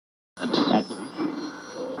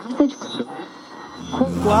Broadcasting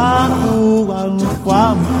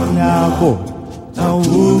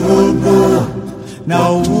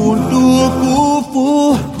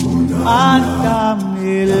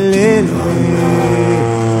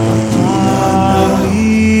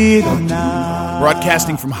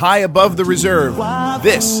from high above the reserve,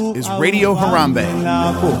 this is Radio Harambe.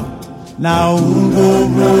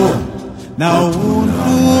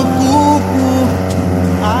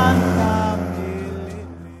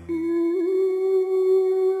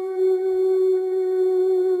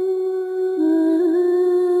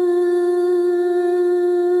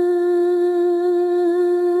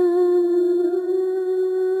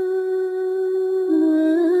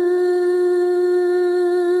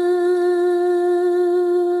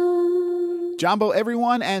 Jumbo,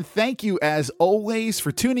 everyone, and thank you, as always,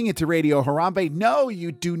 for tuning into Radio Harambe. No,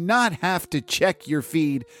 you do not have to check your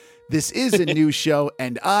feed. This is a new show,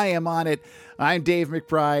 and I am on it. I'm Dave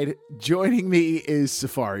McBride. Joining me is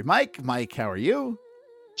Safari Mike. Mike, how are you?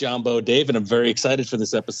 Jumbo, Dave, and I'm very excited for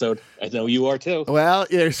this episode. I know you are, too. Well,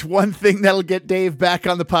 there's one thing that'll get Dave back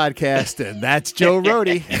on the podcast, and that's Joe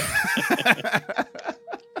Rhode.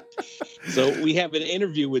 So we have an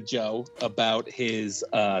interview with Joe about his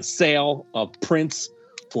sale of prints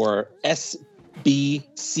for sbcaw.org.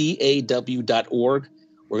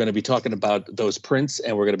 We're going to be talking about those prints,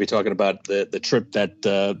 and we're going to be talking about the trip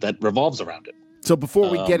that revolves around it. So before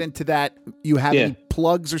we get into that, you have any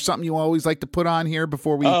plugs or something you always like to put on here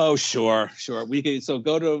before we? Oh, sure. We can. So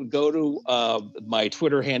go to my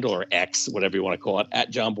Twitter handle, or X, whatever you want to call it,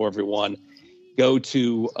 @JohnBoy1. Go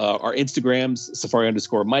to our Instagrams,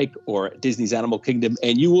 Safari_Mike or Disney's Animal Kingdom,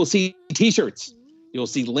 and you will see T-shirts. You'll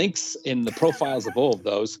see links in the profiles of all of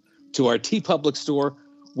those to our TeePublic store,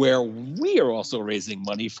 where we are also raising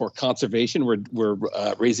money for conservation. We're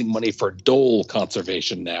raising money for Dole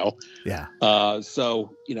conservation now. Yeah.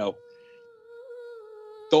 So,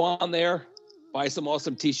 go on there, buy some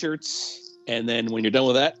awesome T-shirts, and then when you're done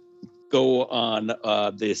with that, go on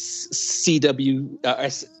this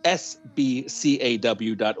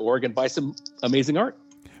sbcaw.org and buy some amazing art.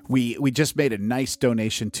 We just made a nice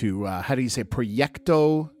donation to how do you say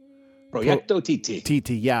Proyecto TT. TT,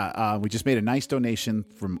 yeah. We just made a nice donation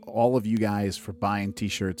from all of you guys for buying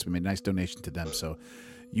T-shirts. We made a nice donation to them, so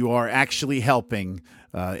you are actually helping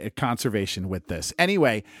conservation with this.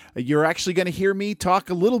 Anyway, you're actually going to hear me talk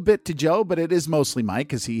a little bit to Joe, but it is mostly Mike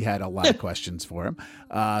because he had a lot of questions for him.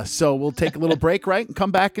 So we'll take a little break, right, and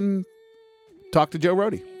come back and talk to Joe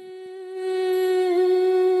Rhode.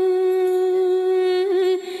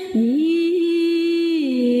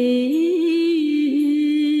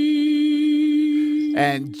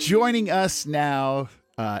 And joining us now,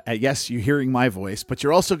 yes, you're hearing my voice, but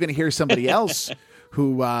you're also going to hear somebody else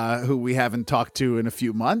who we haven't talked to in a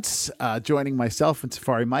few months. Joining myself and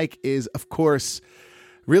Safari Mike is, of course,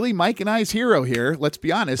 really Mike and I's hero here. Let's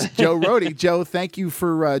be honest, Joe Rhode. Joe, thank you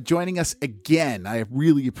for joining us again. I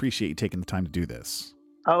really appreciate you taking the time to do this.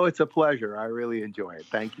 Oh, it's a pleasure. I really enjoy it.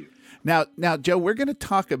 Thank you. Now, Joe, we're going to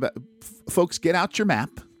talk about, folks, get out your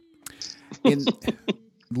map and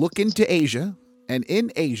look into Asia. And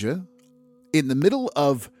in Asia, in the middle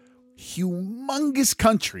of humongous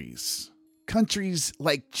countries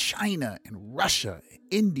like China and Russia,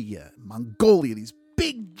 India, Mongolia, these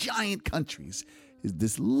big, giant countries, is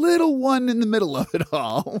this little one in the middle of it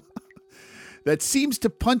all that seems to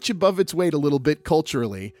punch above its weight a little bit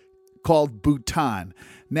culturally, called Bhutan.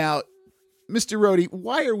 Now, Mr. Rhode,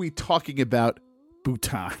 why are we talking about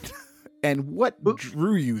Bhutan? And what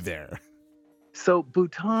drew you there? So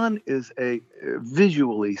Bhutan is a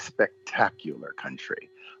visually spectacular country.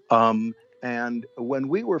 And when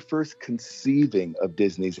we were first conceiving of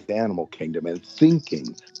Disney's Animal Kingdom and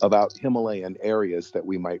thinking about Himalayan areas that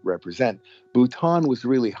we might represent, Bhutan was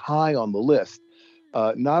really high on the list,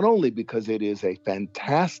 not only because it is a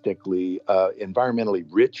fantastically environmentally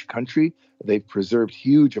rich country. They've preserved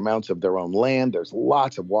huge amounts of their own land. There's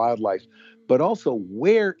lots of wildlife, but also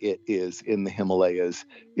where it is in the Himalayas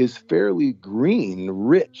is fairly green,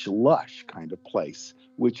 rich, lush kind of place,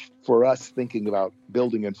 which for us thinking about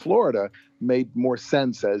building in Florida made more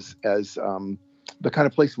sense as the kind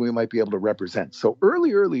of place we might be able to represent. So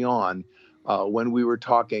early on, when we were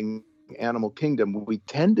talking Animal Kingdom, we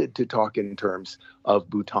tended to talk in terms of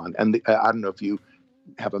Bhutan. And I don't know if you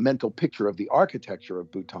have a mental picture of the architecture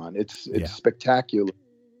of Bhutan. It's spectacular,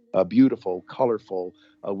 beautiful, colorful,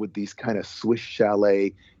 with these kind of Swiss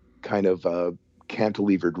chalet kind of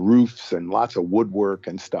cantilevered roofs and lots of woodwork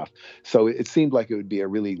and stuff. So it seemed like it would be a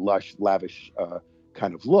really lush, lavish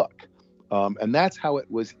kind of look. And that's how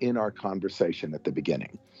it was in our conversation at the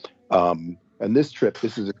beginning. And this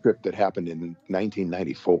is a trip that happened in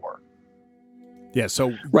 1994. Yeah,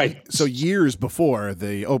 so Right. So years before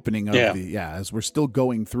the opening of as we're still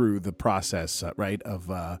going through the process, right, of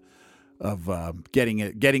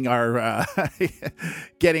getting our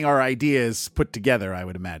getting our ideas put together, I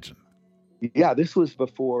would imagine. Yeah, this was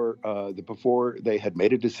before before they had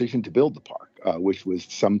made a decision to build the park, which was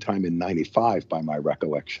sometime in '95, by my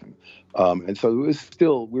recollection. And so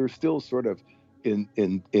we were still sort of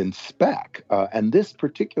in spec. And this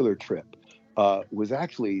particular trip was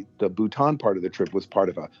actually, the Bhutan part of the trip was part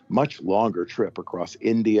of a much longer trip across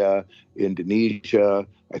India, Indonesia.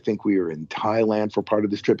 I think we were in Thailand for part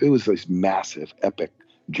of this trip. It was this massive, epic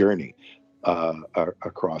journey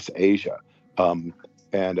across Asia.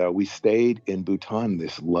 And we stayed in Bhutan,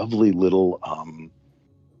 this lovely little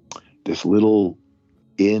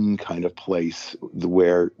inn kind of place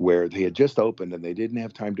where they had just opened, and they didn't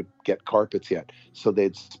have time to get carpets yet. So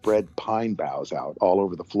they'd spread pine boughs out all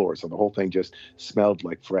over the floor. So the whole thing just smelled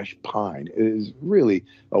like fresh pine. It was really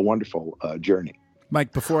a wonderful journey.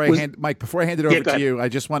 Mike, before I hand it over to you, I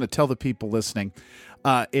just want to tell the people listening,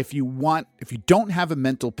 if you don't have a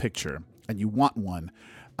mental picture and you want one,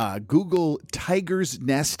 Google Tiger's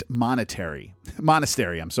Nest Monastery,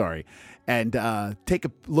 and take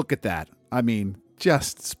a look at that. I mean,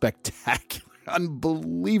 just spectacular,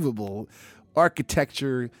 unbelievable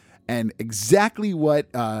architecture, and exactly what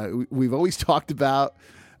we've always talked about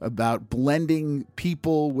blending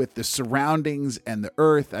people with the surroundings and the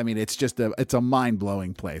earth. I mean, it's a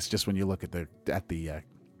mind-blowing place just when you look at the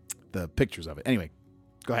pictures of it. Anyway,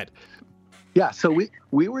 go ahead. Yeah, so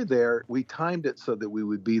we were there. We timed it so that we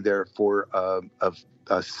would be there for a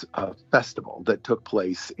festival that took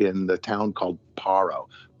place in the town called Paro.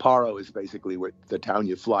 Paro is basically where the town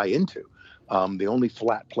you fly into, the only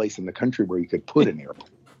flat place in the country where you could put an airplane.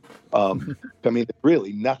 I mean,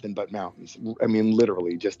 really nothing but mountains. I mean,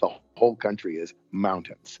 literally, just the whole country is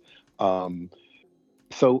mountains.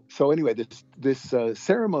 So anyway, this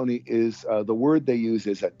ceremony is, the word they use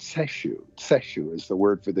is a tseshu. Tseshu is the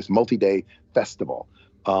word for this multi-day festival.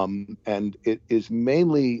 And it is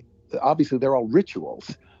mainly, obviously they're all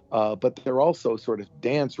rituals, but they're also sort of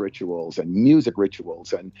dance rituals and music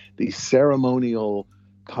rituals and these ceremonial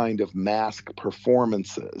kind of mask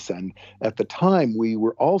performances. And at the time we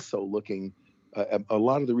were also looking, a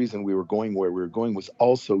lot of the reason we were going where we were going was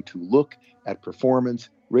also to look at performance,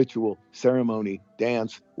 ritual, ceremony,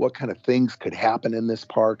 dance, what kind of things could happen in this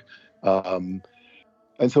park. And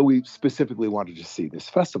so we specifically wanted to see this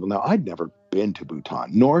festival. Now, I'd never been to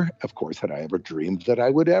Bhutan, nor, of course, had I ever dreamed that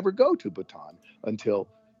I would ever go to Bhutan until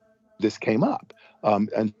this came up.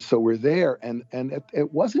 And so we're there, and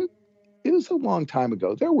it was a long time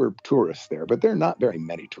ago. There were tourists there, but there are not very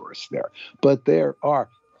many tourists there. But there are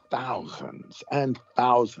thousands and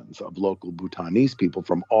thousands of local Bhutanese people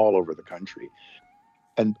from all over the country.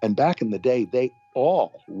 And back in the day, they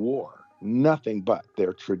all wore nothing but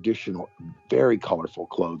their traditional, very colorful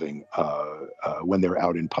clothing when they're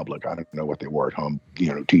out in public. I don't know what they wore at home,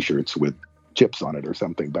 T-shirts with chips on it or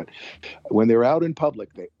something. But when they were out in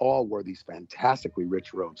public, they all wore these fantastically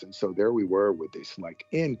rich robes. And so there we were with this like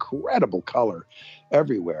incredible color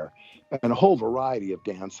everywhere and a whole variety of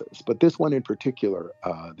dances. But this one in particular,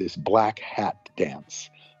 this black hat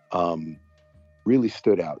dance, really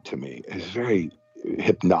stood out to me. It's very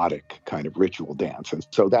hypnotic kind of ritual dance. And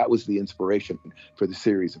so that was the inspiration for the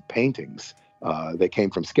series of paintings. They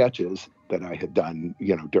came from sketches that I had done,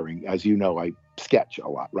 during, as you know, I sketch a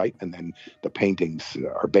lot, right? And then the paintings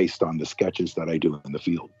are based on the sketches that I do in the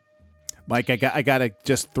field. Mike, I got to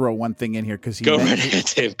just throw one thing in here because Go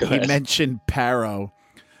ahead. mentioned Paro.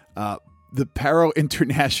 The Paro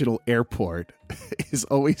International Airport is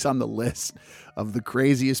always on the list of the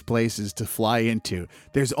craziest places to fly into.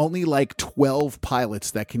 There's only like 12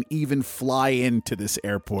 pilots that can even fly into this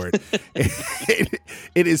airport. It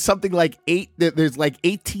is something like there's like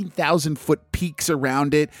 18,000 foot peaks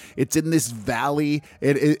around it. It's in this valley.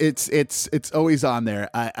 It's always on there.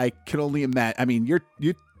 I can only imagine. I mean,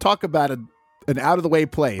 you talk about an out of the way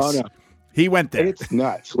place. Oh, no. He went there. It's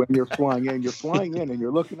nuts when you're flying in. You're flying in and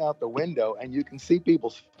you're looking out the window and you can see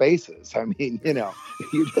people's faces. I mean,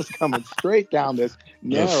 you're just coming straight down this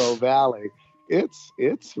narrow valley.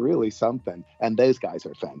 It's really something. And those guys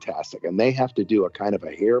are fantastic. And they have to do a kind of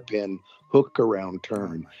a hairpin hook around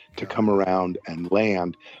turn to come around and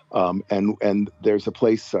land. And there's a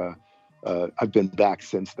place I've been back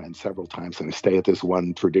since then several times, and I stay at this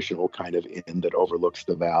one traditional kind of inn that overlooks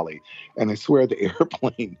the valley. And I swear the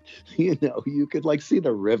airplane, you could like see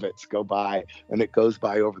the rivets go by, and it goes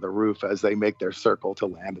by over the roof as they make their circle to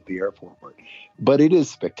land at the airport. But it is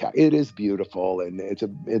spectacular. It is beautiful, and it's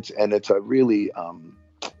a really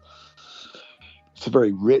it's a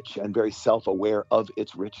very rich and very self-aware of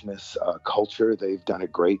its richness culture. They've done a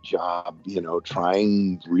great job,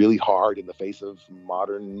 trying really hard in the face of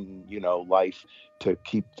modern, life to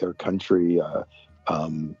keep their country,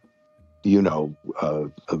 not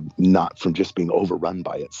from just being overrun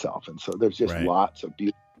by itself. And so there's just lots of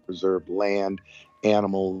beautiful preserved land,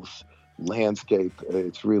 animals, landscape.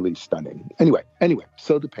 It's really stunning. Anyway,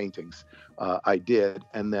 so the paintings I did.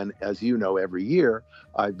 And then, as you know, every year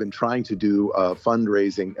I've been trying to do a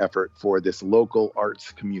fundraising effort for this local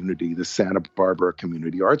arts community, the Santa Barbara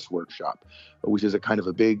Community Arts Workshop, which is a kind of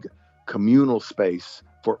a big communal space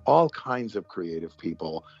for all kinds of creative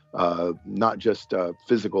people, not just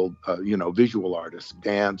physical, visual artists,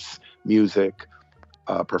 dance, music,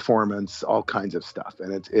 performance, all kinds of stuff.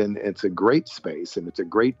 And it's a great space, and it's a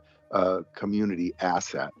great community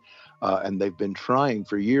asset. And they've been trying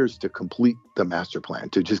for years to complete the master plan,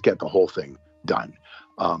 to just get the whole thing done.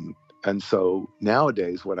 And so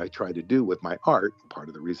nowadays, what I try to do with my art, part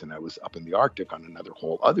of the reason I was up in the Arctic on another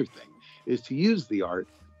whole other thing, is to use the art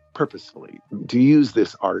purposefully, to use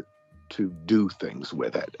this art to do things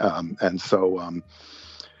with it. And so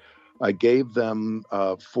I gave them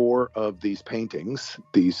 4 of these paintings.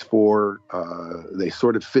 These 4, they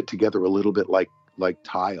sort of fit together a little bit like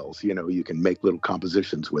tiles. You can make little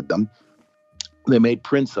compositions with them. They made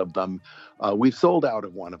prints of them. We've sold out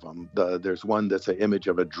of one of them. There's one that's an image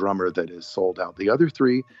of a drummer that is sold out. The other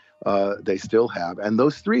 3, they still have. And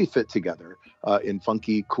those 3 fit together in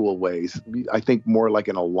funky, cool ways. I think more like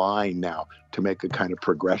in a line now to make a kind of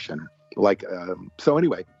progression. So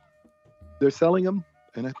anyway, they're selling them,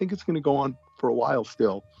 and I think it's going to go on for a while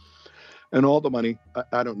still. And all the money,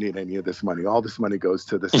 I don't need any of this money. All this money goes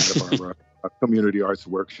to the Santa Barbara Community Arts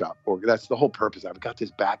Workshop. That's the whole purpose. I've got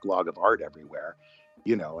this backlog of art everywhere,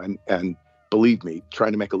 and believe me,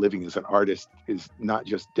 trying to make a living as an artist is not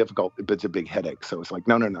just difficult, but it's a big headache. So it's like,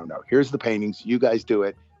 no. Here's the paintings. You guys do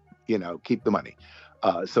it, keep the money.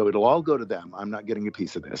 So it'll all go to them. I'm not getting a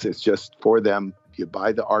piece of this. It's just for them. You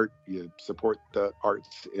buy the art, you support the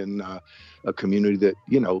arts in a community that,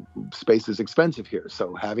 space is expensive here.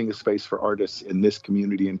 So having a space for artists in this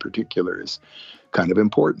community in particular is kind of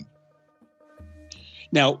important.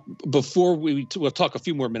 Now, before we'll talk a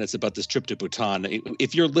few more minutes about this trip to Bhutan.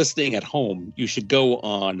 If you're listening at home, you should go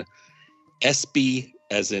on SB,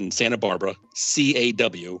 as in Santa Barbara,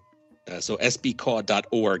 CAW. So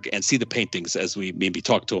sbcaw.org, and see the paintings as we maybe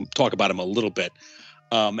talk about them a little bit,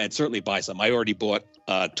 and certainly buy some. I already bought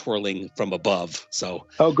Twirling from Above, so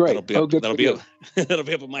great, that'll be up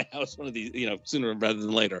at my house one of these, sooner rather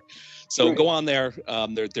than later. So great. Go on there.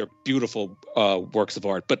 They're beautiful works of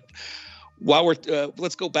art. But while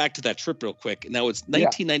let's go back to that trip real quick. Now it's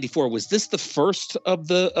 1994. Was this the first of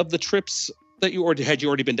the trips that you, or had you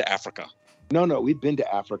already been to Africa? No, we'd been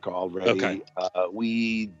to Africa already. Okay.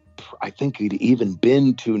 I think he'd even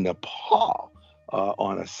been to Nepal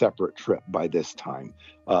on a separate trip by this time.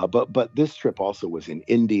 But this trip also was in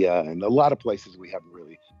India and a lot of places we haven't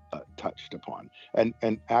really touched upon.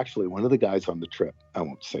 And actually, one of the guys on the trip, I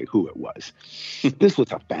won't say who it was, this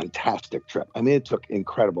was a fantastic trip. I mean, it took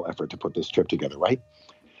incredible effort to put this trip together, right?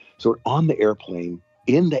 So we're on the airplane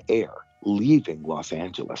in the air, leaving Los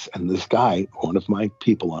Angeles. And this guy, one of my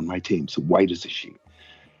people on my team, so white as a sheet.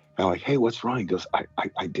 I'm like, hey, what's wrong? He goes,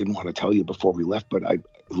 I didn't want to tell you before we left, but I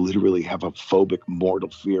literally have a phobic mortal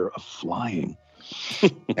fear of flying.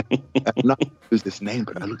 I'm not going to use this name,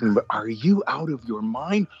 but I look at him, but are you out of your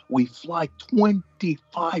mind? We fly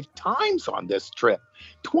 25 times on this trip,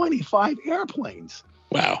 25 airplanes.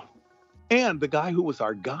 Wow. And the guy who was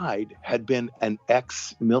our guide had been an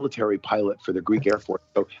ex-military pilot for the Greek Air Force.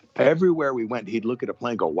 So everywhere we went, he'd look at a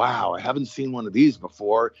plane and go, wow, I haven't seen one of these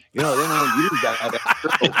before. They don't use that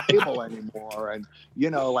triple cable anymore. And,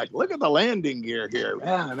 look at the landing gear here.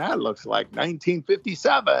 Man, that looks like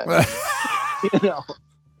 1957.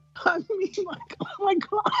 I mean, like, oh my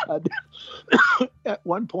God. At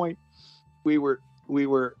one point, we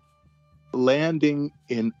were landing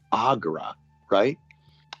in Agra, right?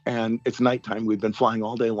 And it's nighttime. We've been flying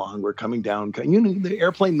all day long. We're coming down. The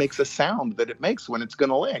airplane makes a sound that it makes when it's going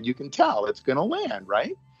to land. You can tell it's going to land,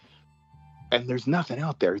 right? And there's nothing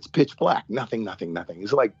out there. It's pitch black. Nothing.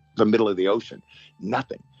 It's like the middle of the ocean.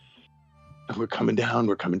 Nothing. And we're coming down.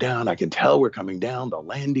 I can tell we're coming down. The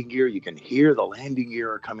landing gear, you can hear the landing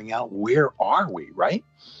gear are coming out. Where are we, right?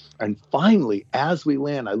 And finally, as we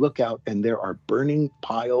land, I look out and there are burning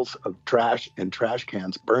piles of trash and trash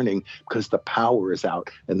cans burning because the power is out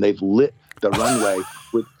and they've lit the runway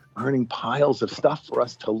with burning piles of stuff for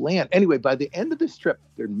us to land. Anyway, by the end of this trip,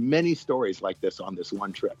 there are many stories like this on this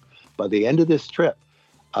one trip. By the end of this trip,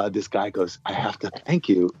 this guy goes, I have to thank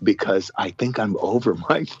you because I think I'm over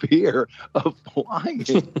my fear of flying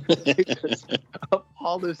because of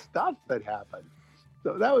all this stuff that happened.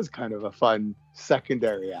 So that was kind of a fun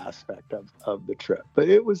secondary aspect of the trip. But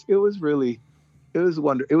it was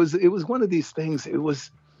one of these things. It was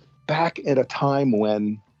back at a time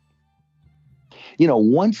when,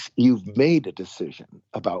 once you've made a decision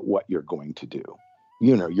about what you're going to do,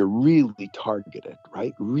 you're really targeted,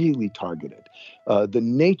 right? Really targeted. The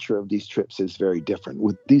nature of these trips is very different.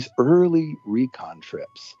 With these early recon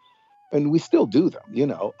trips, and we still do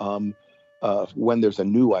them, when there's a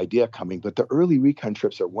new idea coming. But the early recon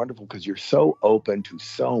trips are wonderful because you're so open to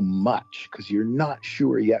so much because you're not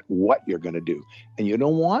sure yet what you're going to do. And you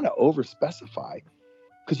don't want to over-specify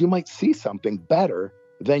because you might see something better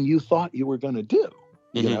than you thought you were going to do.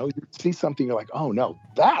 You see something, you're like, oh, no,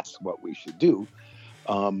 that's what we should do.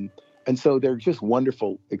 And so they're just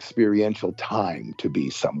wonderful experiential time to be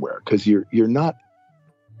somewhere because you're not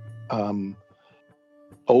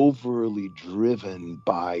overly driven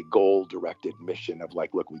by goal-directed mission of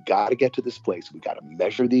like, look, we got to get to this place. We got to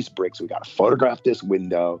measure these bricks. We got to photograph this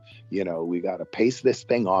window. We got to pace this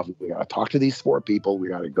thing off. We got to talk to these 4 people. We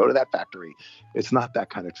got to go to that factory. It's not that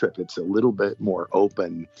kind of trip. It's a little bit more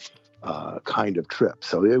open kind of trip.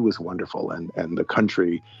 So it was wonderful. And the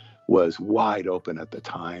country was wide open at the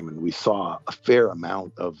time. And we saw a fair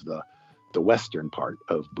amount of the western part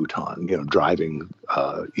of Bhutan, driving,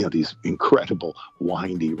 these incredible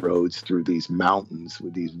windy roads through these mountains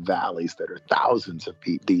with these valleys that are thousands of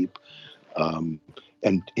feet deep, and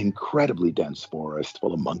incredibly dense forest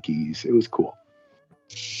full of monkeys. It was cool.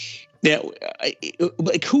 Now,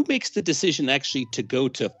 who makes the decision actually to go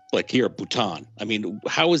to Bhutan? I mean,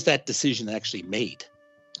 how is that decision actually made?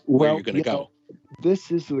 Where you're going to go? This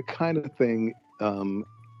is the kind of thing.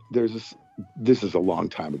 This is a long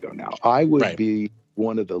time ago now. I would be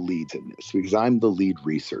one of the leads in this because I'm the lead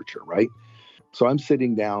researcher, right? So I'm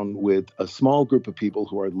sitting down with a small group of people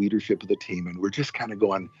who are leadership of the team, and we're just kind of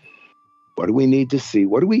going, what do we need to see?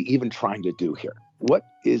 What are we even trying to do here? What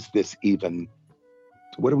are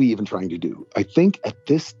we even trying to do? I think at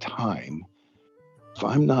this time, if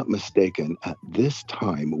I'm not mistaken, at this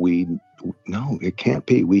time, no, it can't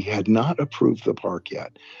be. We had not approved the park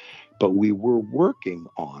yet. But we were working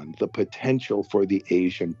on the potential for the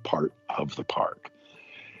Asian part of the park.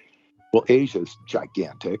 Well, Asia's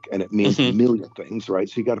gigantic, and it means a million things, right?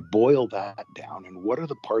 So you got to boil that down. And what are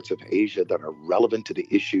the parts of Asia that are relevant to the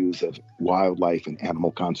issues of wildlife and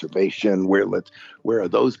animal conservation? Where are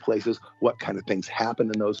those places? What kind of things happen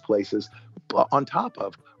in those places? But on top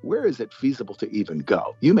of, where is it feasible to even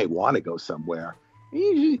go? You may want to go somewhere.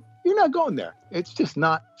 You're not going there. It's just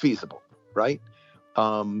not feasible, right?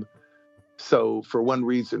 So for one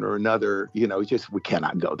reason or another, we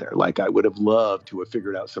cannot go there. Like I would have loved to have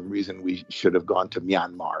figured out some reason we should have gone to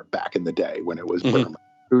Myanmar back in the day when it was Burma.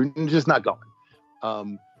 We're just not going.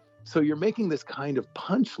 So you're making this kind of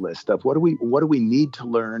punch list of what do we need to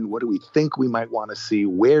learn? What do we think we might want to see?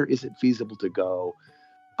 Where is it feasible to go?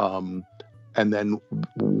 And then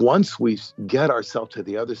once we get ourselves to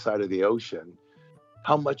the other side of the ocean,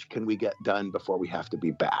 how much can we get done before we have to be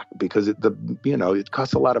back? Because it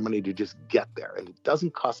costs a lot of money to just get there, and it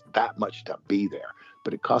doesn't cost that much to be there,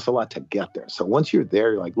 but it costs a lot to get there. So once you're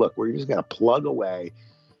there, you're like, look, we're just going to plug away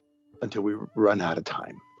until we run out of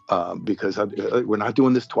time, because we're not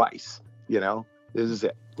doing this twice. This is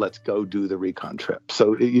it. Let's go do the recon trip.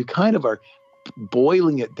 So you kind of are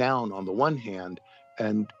boiling it down on the one hand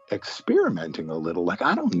and experimenting a little. Like,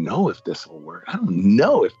 I don't know if this will work. I don't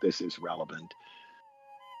know if this is relevant.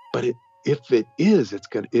 But if it is, it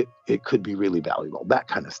could be really valuable, that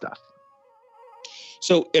kind of stuff.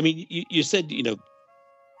 So, I mean, you said,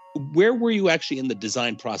 where were you actually in the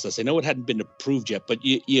design process? I know it hadn't been approved yet, but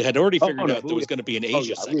you had already figured out there was going to be an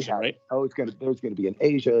Asia section, right? There's going to be an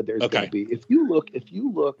Asia. There's going to be, if you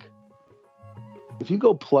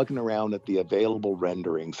go plugging around at the available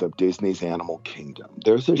renderings of Disney's Animal Kingdom,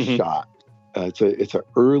 there's a shot. It's an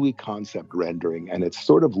early concept rendering, and it's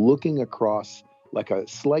sort of looking across like a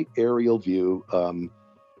slight aerial view.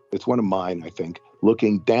 It's one of mine, I think,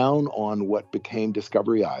 looking down on what became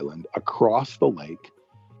Discovery Island across the lake.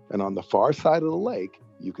 And on the far side of the lake,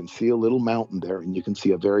 you can see a little mountain there, and you can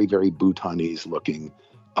see a very, very Bhutanese looking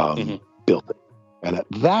building. And at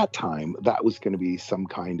that time, that was going to be some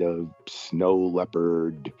kind of snow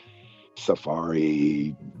leopard,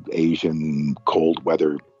 safari, Asian, cold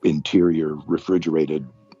weather, interior, refrigerated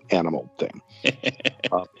animal thing.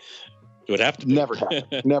 It would have to be. Never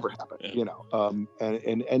happened, you know.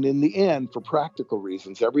 And in the end, for practical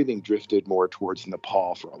reasons, everything drifted more towards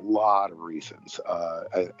Nepal for a lot of reasons.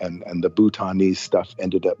 And the Bhutanese stuff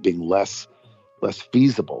ended up being less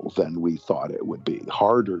feasible than we thought it would be,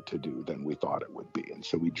 harder to do than we thought it would be. And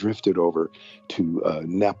so we drifted over to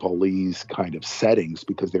Nepalese kind of settings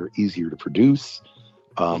because they're easier to produce,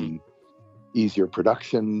 easier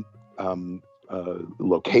production,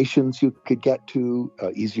 locations you could get to,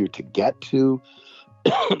 easier to get to,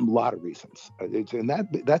 a lot of reasons.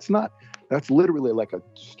 That's literally like a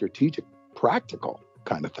strategic, practical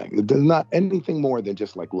kind of thing. It's not anything more than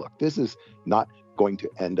just like, look, this is not going to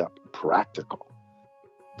end up practical.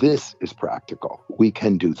 This is practical. We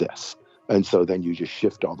can do this. And so then you just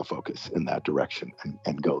shift all the focus in that direction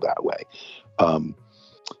and go that way.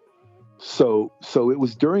 So it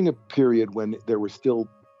was during a period when there were still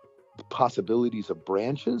possibilities of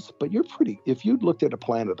branches, but if you'd looked at a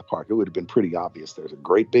plan of the park, it would have been pretty obvious. There's a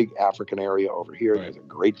great big African area over here. Right. There's a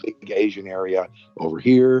great big Asian area over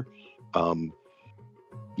here.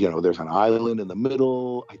 There's an island in the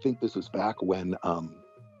middle. I think this was back when,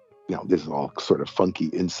 this is all sort of funky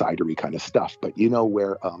insidery kind of stuff, but you know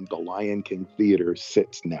where the Lion King Theater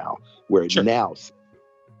sits now, where it now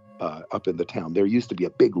up in the town, there used to be a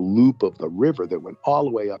big loop of the river that went all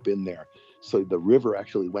the way up in there. So the river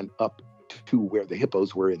actually went up to where the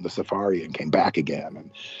hippos were in the safari and came back again.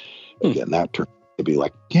 And again, that turned to be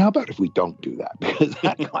like, how about if we don't do that? Because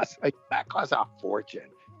that costs a fortune,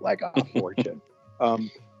 like a fortune.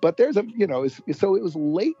 But there's so it was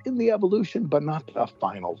late in the evolution, but not the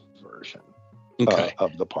final version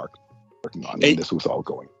of the park working on. And this was all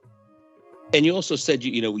going. And you also said,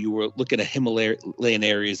 you were looking at Himalayan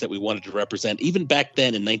areas that we wanted to represent. Even back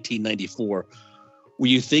then in 1994, were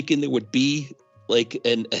you thinking there would be like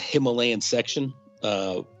a Himalayan section?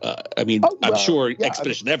 I'm sure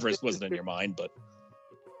Expedition Everest wasn't in your mind, but.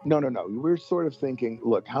 No. We're sort of thinking,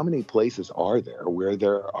 look, how many places are there where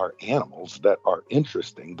there are animals that are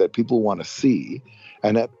interesting that people want to see?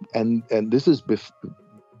 And this is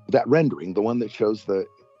that rendering, the one that shows the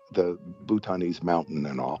Bhutanese mountain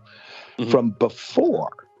and all, from before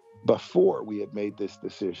we had made this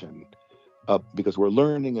decision, because we're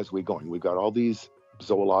learning as we're going. We've got all these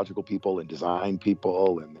zoological people and design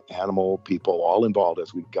people and animal people all involved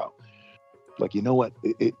as we go. Like, you know what?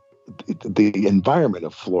 The environment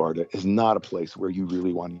of Florida is not a place where you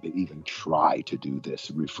really want to even try to do this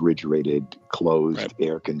refrigerated, closed,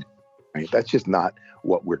 air conditioned. Right? That's just not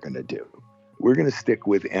what we're going to do. We're going to stick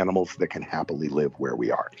with animals that can happily live where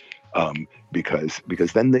we are, because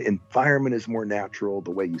then the environment is more natural.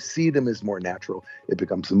 The way you see them is more natural. It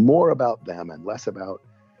becomes more about them and less about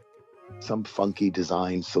some funky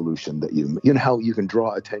design solution that you know how you can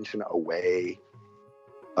draw attention away.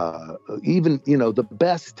 Even the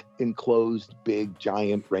best enclosed big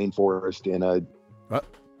giant rainforest in a. I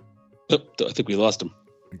think we lost him.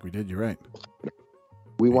 I think we did. You're right.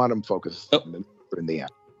 We want them focused in the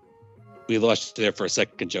end. We lost you there for a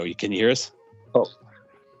second, Joe. Can you hear us?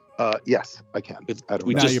 Yes, I can.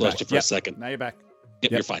 We just lost you for a second. Now you're back.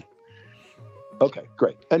 Yep, you're fine. Okay,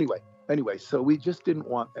 great. Anyway, so we just didn't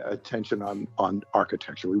want attention on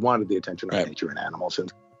architecture. We wanted the attention on nature and animals,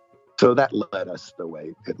 and so that led us the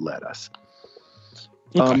way it led us.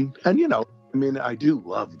 Okay. I do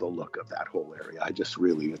love the look of that whole area. I just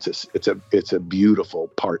really, it's a beautiful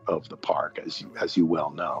part of the park, as you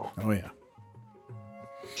well know. Oh yeah.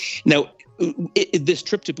 Now, this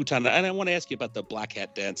trip to Bhutan, and I want to ask you about the black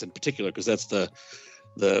hat dance in particular, because that's the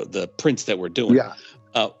prints that we're doing. Yeah.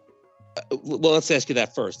 Well, let's ask you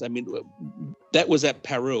that first. I mean, that was at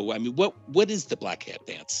Peru. I mean, what is the black hat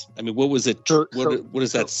dance? I mean, what was it? What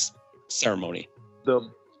is that ceremony?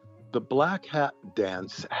 The black hat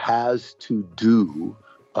dance has to do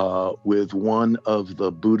with one of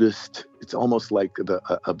the Buddhist. It's almost like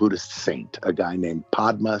a Buddhist saint, a guy named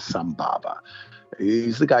Padmasambhava.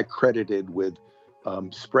 He's the guy credited with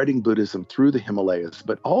spreading Buddhism through the Himalayas,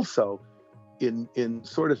 but also in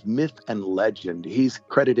sort of myth and legend, he's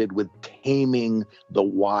credited with taming the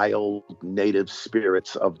wild native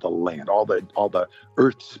spirits of the land, all the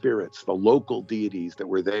earth spirits, the local deities that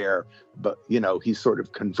were there. But he sort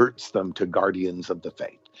of converts them to guardians of the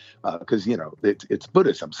faith, because it's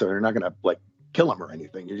Buddhism, so they're not going to kill them or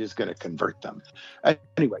anything. You're just going to convert them.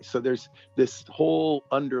 Anyway, so there's this whole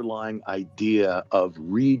underlying idea of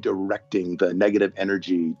redirecting the negative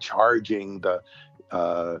energy, charging the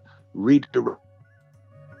redirecting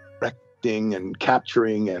and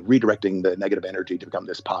capturing and redirecting the negative energy to become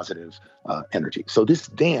this positive energy. So this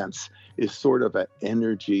dance is sort of an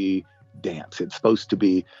energy dance. It's supposed to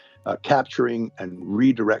be capturing and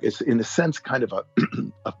redirect. It's in a sense kind of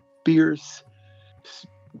a fierce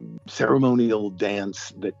ceremonial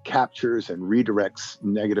dance that captures and redirects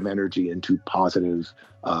negative energy into positive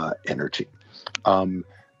energy.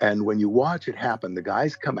 And when you watch it happen, the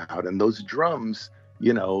guys come out and those drums, they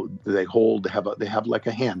have like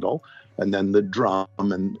a handle, and then the drum,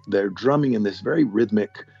 and they're drumming in this very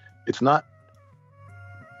rhythmic. It's not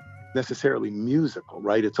necessarily musical,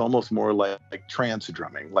 right? It's almost more like trance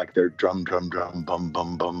drumming, like they're drum, bum, bum,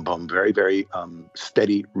 bum, bum, very, very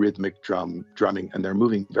steady rhythmic drumming, and they're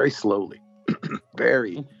moving very slowly,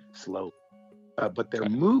 very slowly. But they're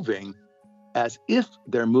moving as if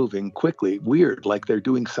they're moving quickly, weird, like they're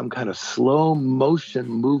doing some kind of slow motion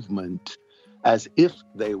movement as if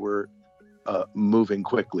they were moving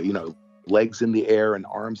quickly, legs in the air and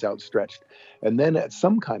arms outstretched. And then at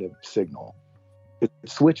some kind of signal, it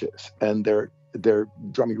switches and they're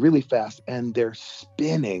drumming really fast and they're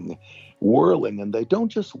spinning, whirling, and they don't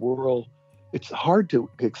just whirl. It's hard to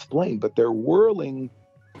explain, but they're whirling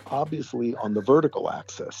obviously on the vertical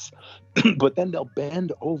axis, but then they'll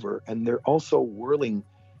bend over and they're also whirling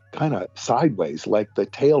kind of sideways like the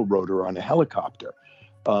tail rotor on a helicopter.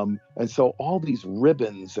 And so all these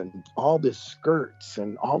ribbons and all this skirts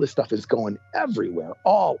and all this stuff is going everywhere,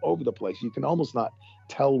 all over the place. You can almost not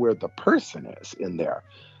tell where the person is in there.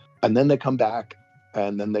 And then they come back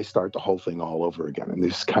and then they start the whole thing all over again. And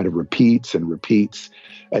this kind of repeats and repeats.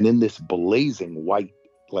 And in this blazing white,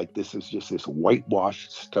 like this is just this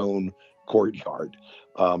whitewashed stone courtyard,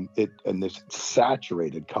 and this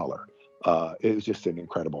saturated color. It was just an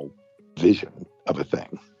incredible vision of a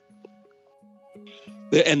thing.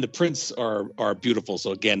 And the prints are beautiful.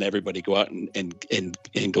 So again, everybody go out and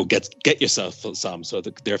go get yourself some. So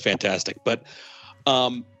they're fantastic. But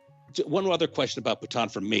one other question about Bhutan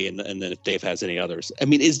from me, and then if Dave has any others. I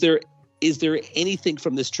mean, is there anything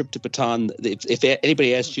from this trip to Bhutan? If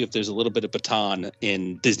anybody asked you if there's a little bit of Bhutan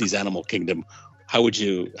in Disney's Animal Kingdom, how would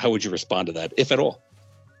you respond to that, if at all?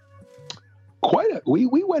 We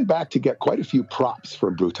went back to get quite a few props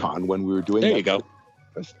from Bhutan when we were doing. There you go.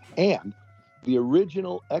 And the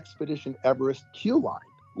original Expedition Everest queue line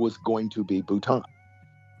was going to be Bhutan.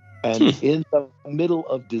 And in the middle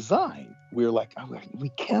of design, we were like, we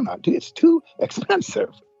cannot do it. It's too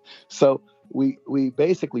expensive. So we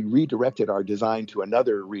basically redirected our design to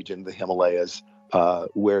another region, the Himalayas,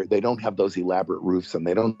 where they don't have those elaborate roofs and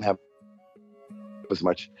they don't have as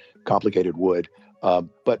much complicated wood.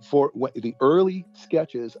 But for the early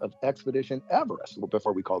sketches of Expedition Everest,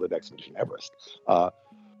 before we called it Expedition Everest,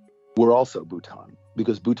 were also Bhutan,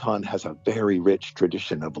 because Bhutan has a very rich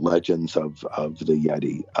tradition of legends of the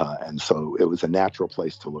Yeti. And so it was a natural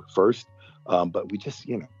place to look first. But we just,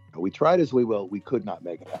 we tried as we will, we could not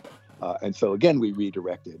make it happen. And so again, we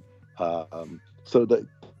redirected. So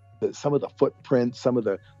some of the footprints, some of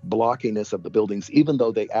the blockiness of the buildings, even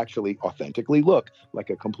though they actually authentically look like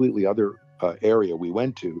a completely other area we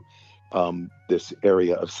went to, this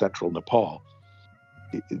area of central Nepal,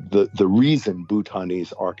 the reason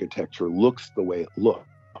Bhutanese architecture looks the way it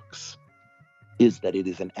looks is that it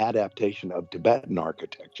is an adaptation of Tibetan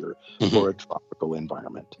architecture for a tropical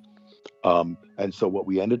environment. And so what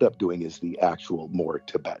we ended up doing is the actual more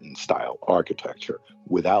Tibetan style architecture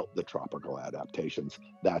without the tropical adaptations.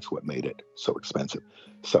 That's what made it so expensive.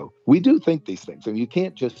 So we do think these things, and you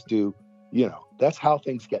can't just do, that's how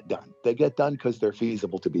things get done. They get done because they're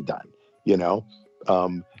feasible to be done,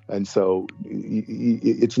 and so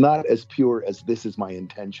it's not as pure as this is my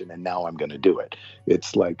intention and now I'm going to do it.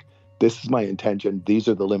 It's like, this is my intention. These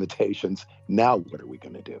are the limitations. Now what are we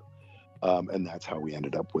going to do? And that's how we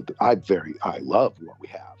ended up with it. I love what we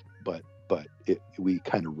have, but we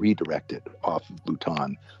kind of redirected off of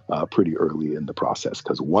Bhutan pretty early in the process,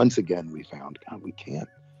 because once again we found, God, we can't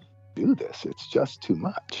do this. It's just too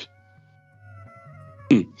much.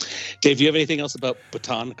 Dave, do you have anything else about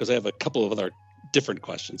Bhutan? Because I have a couple of other different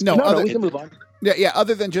questions. No, we can move on. Yeah.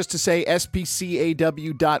 Other than just to say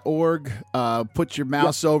spcaw.org, put your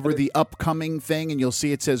mouse over the upcoming thing, and you'll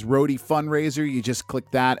see it says Rhode fundraiser. You just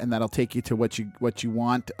click that, and that'll take you to what you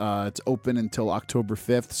want. It's open until October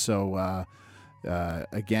 5th. So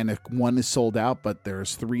again, if one is sold out, but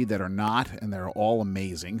there's 3 that are not, and they're all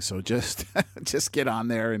amazing. So just get on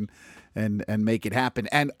there and make it happen.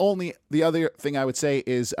 And only the other thing I would say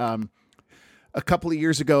is, a couple of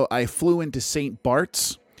years ago, I flew into St.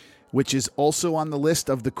 Bart's, which is also on the list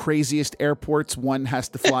of the craziest airports one has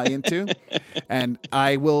to fly into. And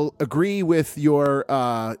I will agree with your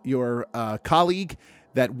colleague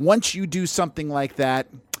that once you do something like that,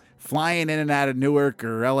 flying in and out of Newark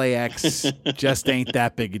or LAX just ain't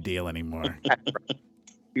that big a deal anymore.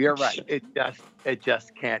 You're right. It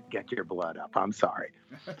just can't get your blood up. I'm sorry.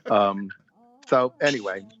 So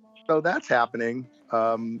anyway, so that's happening.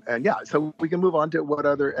 And yeah, so we can move on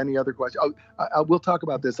to any other questions. We'll talk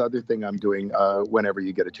about this other thing I'm doing whenever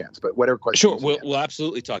you get a chance. But whatever questions. Sure, we'll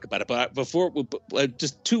absolutely talk about it. But before,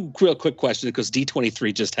 just two real quick questions because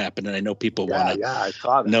D23 just happened, and I know people want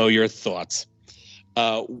to know your thoughts.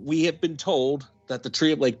 We have been told that the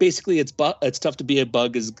Tree of Life, basically, it's tough to be a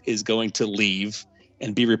bug is going to leave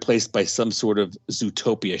and be replaced by some sort of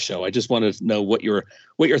Zootopia show. I just want to know what your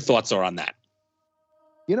thoughts are on that.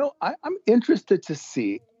 You know, I'm interested to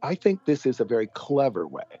see. I think this is a very clever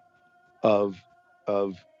way of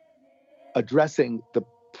addressing the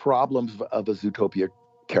problems of a Zootopia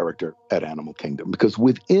character at Animal Kingdom, because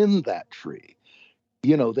within that tree,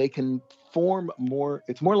 you know, they can form more.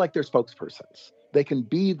 It's more like they're spokespersons. They can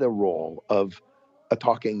be the role of a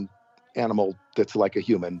talking animal that's like a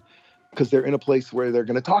human, because they're in a place where they're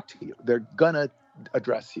going to talk to you. They're going to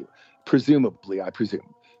address you, presumably, I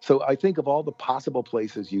presume. So I think of all the possible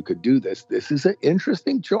places you could do this, this is an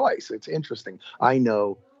interesting choice. It's interesting. I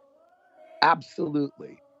know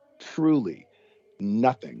absolutely, truly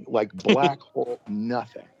nothing, like black hole,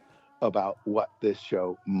 nothing about what this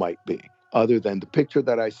show might be, other than the picture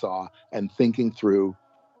that I saw and thinking through,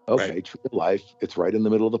 okay, right. Tree of Life, it's right in the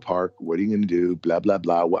middle of the park. What are you going to do? Blah, blah,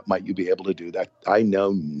 blah. What might you be able to do? That I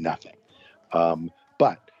know nothing.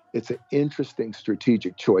 But it's an interesting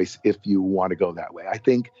strategic choice if you want to go that way. I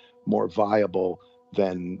think more viable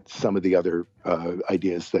than some of the other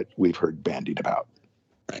ideas that we've heard bandied about.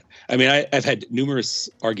 Right. I mean, I've had numerous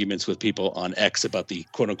arguments with people on X about the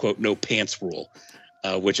quote unquote no pants rule,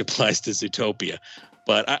 which applies to Zootopia.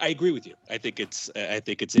 But I agree with you. I think it's an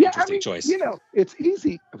interesting choice. You know, it's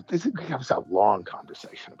easy. This becomes a long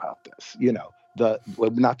conversation about this. You know,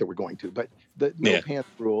 not that we're going to, but the no pants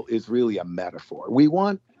rule is really a metaphor. We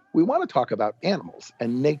want to talk about animals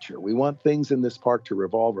and nature. We want things in this park to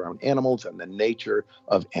revolve around animals and the nature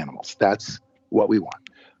of animals. That's what we want.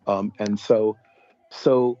 And so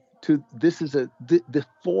this is the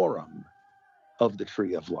forum of the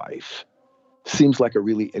Tree of Life seems like a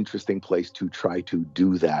really interesting place to try to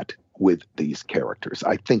do that with these characters.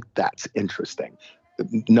 I think that's interesting.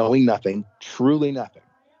 Knowing nothing, truly nothing.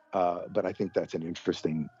 But I think that's an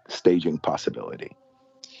interesting staging possibility.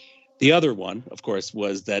 The other one, of course,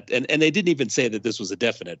 was that, and they didn't even say that this was a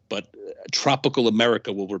definite, but Tropical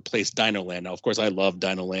America will replace Dinoland. Now, of course, I love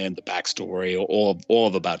Dinoland, the backstory, all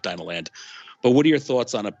of about Dinoland. But what are your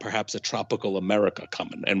thoughts on perhaps a Tropical America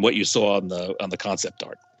coming and what you saw on the concept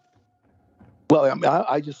art? Well, I mean,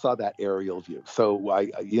 I just saw that aerial view, so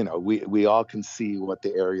we all can see what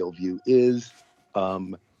the aerial view is.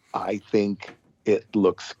 I think it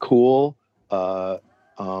looks cool.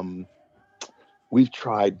 We've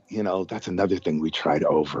tried, that's another thing we tried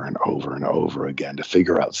over and over and over again to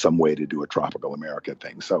figure out some way to do a Tropical America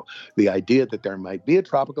thing. So the idea that there might be a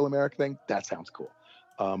Tropical America thing, that sounds cool.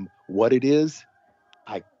 What it is,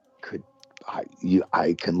 I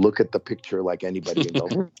can look at the picture like anybody and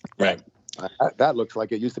go, right. That looks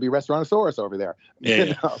like it used to be Restaurantosaurus over there.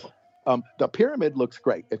 Yeah. The pyramid looks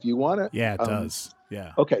great. If you want to, yeah, it does.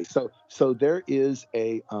 Yeah. Okay, so there is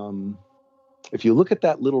a if you look at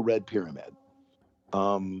that little red pyramid,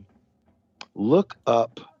 look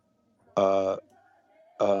up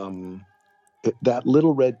that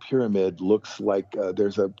little red pyramid looks like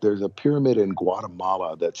there's a pyramid in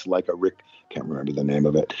Guatemala that's like can't remember the name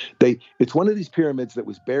of it. It's one of these pyramids that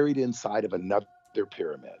was buried inside of another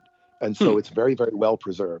pyramid. And so it's very, very well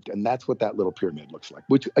preserved. And that's what that little pyramid looks like,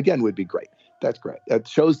 which, again, would be great. That's great. That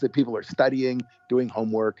shows that people are studying, doing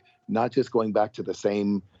homework, not just going back to the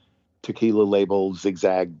same tequila label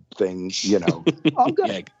zigzag thing, All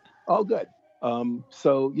good. All good.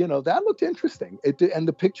 So, that looked interesting. And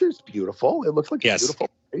the picture's beautiful. It looks like a beautiful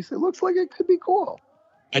place. It looks like it could be cool.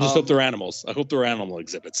 I just hope there are animals. I hope there are animal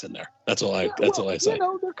exhibits in there. That's all I say.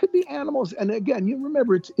 There could be animals. And again, you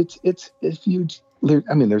remember it's huge.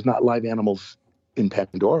 I mean, there's not live animals in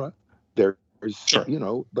Pandora. There's, sure.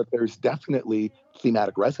 But there's definitely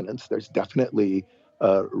thematic resonance. There's definitely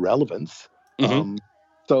relevance. Mm-hmm.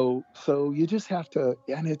 So you just have to,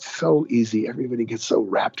 and it's so easy. Everybody gets so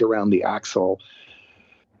wrapped around the axle.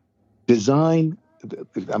 Design.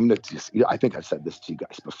 I think I've said this to you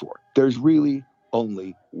guys before. There's really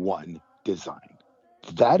only one design.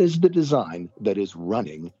 That is the design that is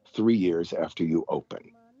running 3 years after you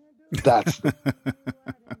open. That's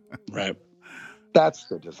right. That's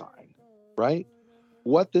the design, right?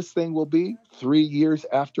 What this thing will be 3 years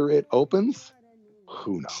after it opens,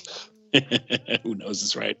 who knows? Who knows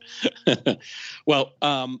is right. Well,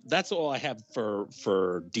 that's all I have for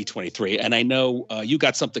D23. And I know you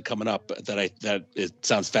got something coming up that it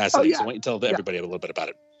sounds fascinating. So why don't you tell everybody a little bit about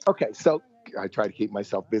it? Okay, so I try to keep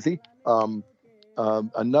myself busy.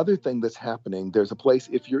 Another thing that's happening, there's a place,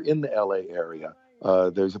 if you're in the LA area,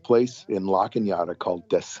 there's a place in La Cañada called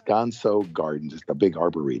Descanso Gardens. It's a big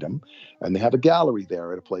arboretum. And they have a gallery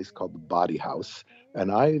there at a place called the Body House. And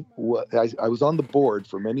I was on the board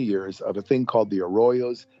for many years of a thing called the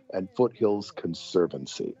Arroyos and Foothills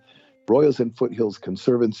Conservancy. Arroyos and Foothills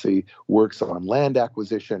Conservancy works on land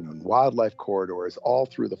acquisition and wildlife corridors all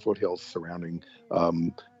through the foothills surrounding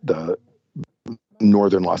the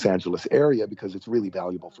northern Los Angeles area because it's really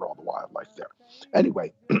valuable for all the wildlife there.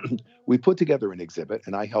 Anyway, we put together an exhibit,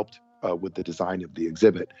 and I helped with the design of the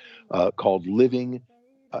exhibit called Living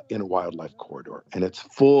in a Wildlife Corridor. And it's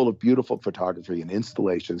full of beautiful photography and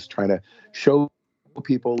installations trying to show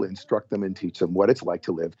people, instruct them, and teach them what it's like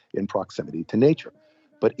to live in proximity to nature.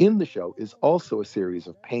 But in the show is also a series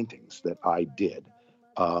of paintings that I did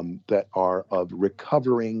that are of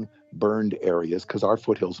recovering burned areas, because our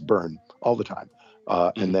foothills burn all the time.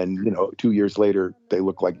 And then, 2 years later, they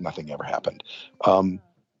look like nothing ever happened.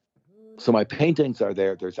 So my paintings are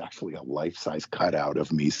there. There's actually a life-size cutout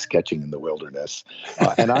of me sketching in the wilderness.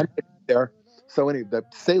 And I'm there. So anyway, the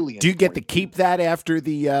salient. Do you get to keep that after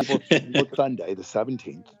the... Sunday, the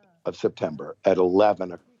 17th of September at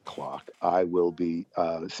 11 o'clock, I will be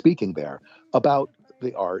speaking there about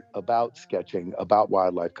the art, about sketching, about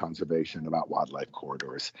wildlife conservation, about wildlife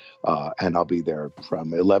corridors. And I'll be there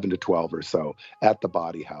from 11 to 12 or so at the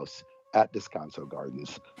Body House at Descanso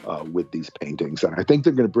Gardens with these paintings. And I think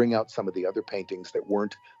they're going to bring out some of the other paintings that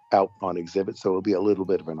weren't out on exhibit. So it'll be a little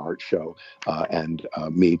bit of an art show and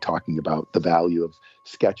me talking about the value of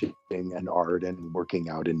sketching and art and working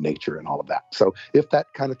out in nature and all of that. So if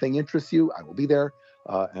that kind of thing interests you, I will be there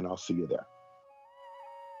and I'll see you there.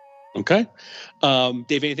 Okay.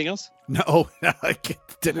 Dave, anything else? No, I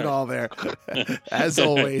did it all there, as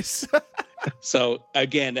always. So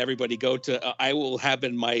again, everybody go to, I will have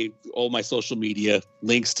in all my social media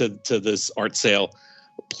links to this art sale.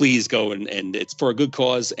 Please go and it's for a good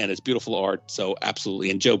cause and it's beautiful art. So absolutely.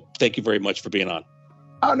 And Joe, thank you very much for being on.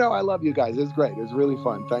 Oh no, I love you guys. It was great. It was really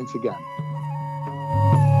fun. Thanks again.